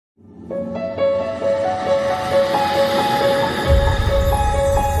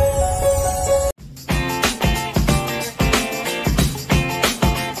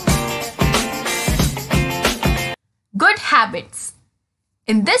Good habits.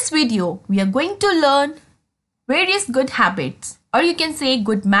 In this video, we are going to learn various good habits, or you can say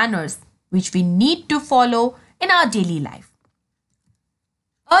good manners, which we need to follow in our daily life.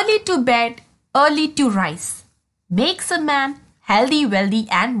 Early to bed, early to rise makes a man healthy, wealthy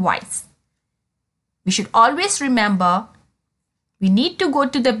and wise. We should always remember we need to go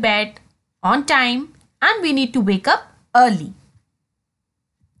to the bed on time and we need to wake up early.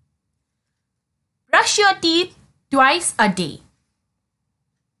 Brush your teeth twice a day.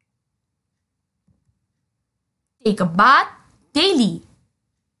 Take a bath daily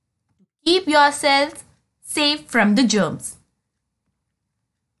to keep yourself safe from the germs.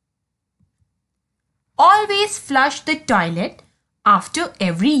 Always flush the toilet after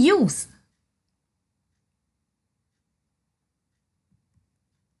every use.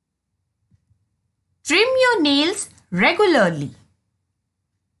 Trim your nails regularly.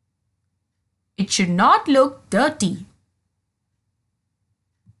 It should not look dirty.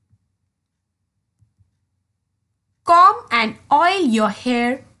 Comb and oil your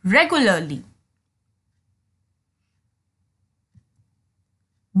hair regularly.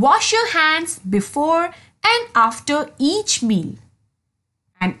 Wash your hands before and after each meal,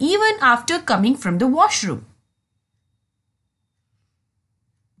 and even after coming from the washroom.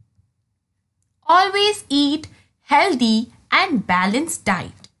 Always eat healthy and balanced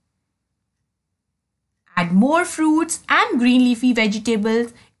diet. Add more fruits and green leafy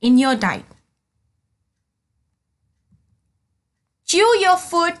vegetables in your diet. Chew your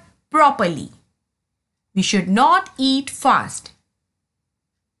food properly. We should not eat fast.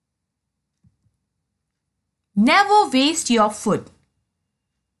 Never waste your food.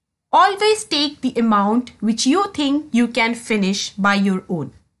 Always take the amount which you think you can finish by your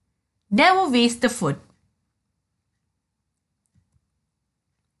own. Never waste the food.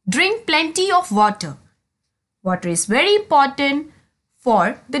 Drink plenty of water. Water is very important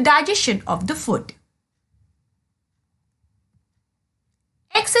for the digestion of the food.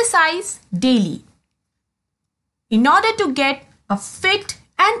 Exercise daily. In order to get a fit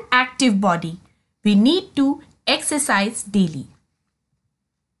and active body, we need to exercise daily.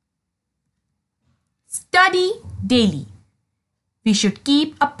 Study daily. We should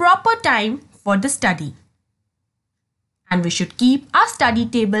keep a proper time for the study. And we should keep our study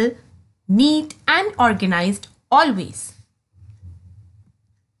table neat and organized always.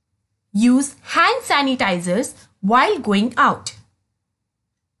 Use hand sanitizers while going out.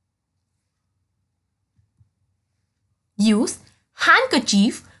 Use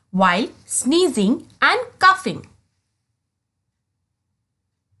handkerchief while sneezing and coughing.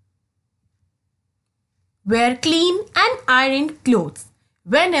 Wear clean and ironed clothes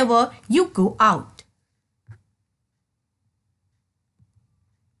whenever you go out.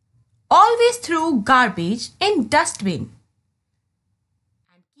 Always throw garbage in dustbin.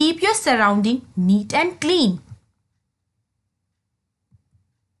 And keep your surrounding neat and clean.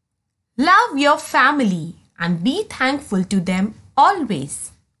 Love your family and be thankful to them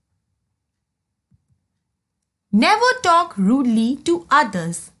always. Never talk rudely to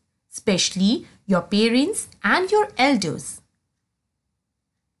others, especially your parents and your elders.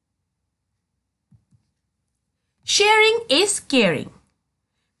 Sharing is caring.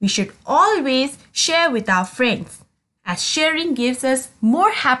 We should always share with our friends, as sharing gives us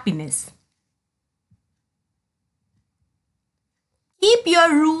more happiness. Keep your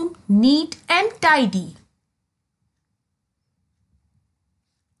room neat and tidy.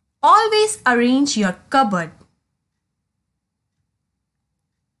 Always arrange your cupboard.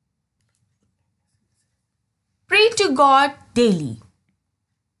 Pray to God daily.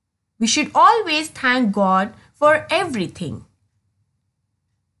 We should always thank God for everything.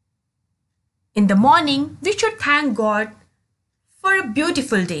 In the morning, we should thank God for a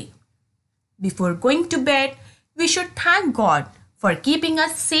beautiful day. Before going to bed, we should thank God for keeping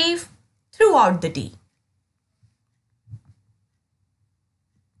us safe throughout the day.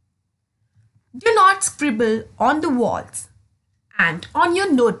 Do not scribble on the walls and on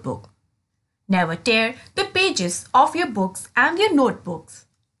your notebook. Never tear the pages of your books and your notebooks.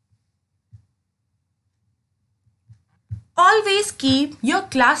 Always keep your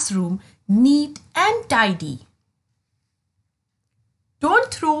classroom neat and tidy.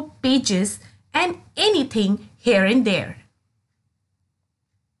 Don't throw pages and anything here and there.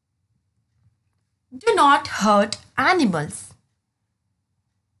 Do not hurt animals.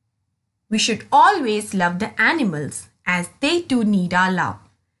 We should always love the animals as they too need our love.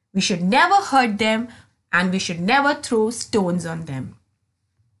 We should never hurt them and we should never throw stones on them.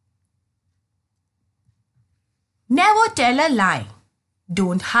 Never tell a lie.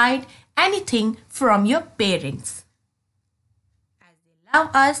 Don't hide anything from your parents, as they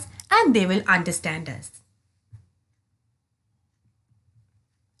love us and they will understand us.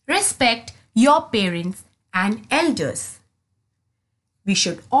 Respect your parents and elders. We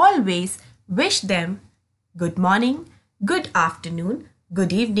should always wish them good morning, good afternoon,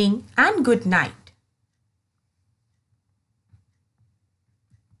 good evening, and good night.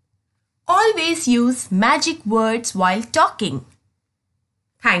 Always use magic words while talking.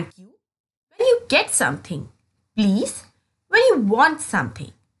 Thank you when you get something. Please when you want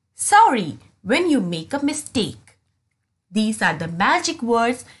something. Sorry when you make a mistake. These are the magic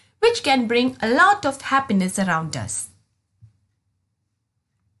words which can bring a lot of happiness around us.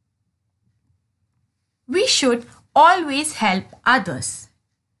 We should always help others.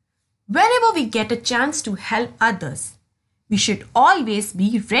 Whenever we get a chance to help others, we should always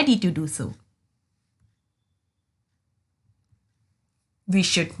be ready to do so. We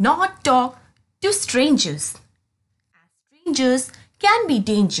should not talk to strangers, as strangers can be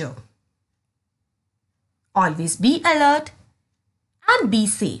danger. Always be alert and be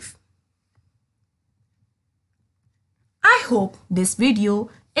safe. I hope this video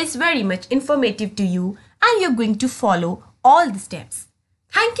is very much informative to you and you're going to follow all the steps.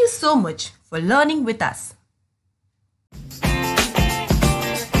 Thank you so much for learning with us.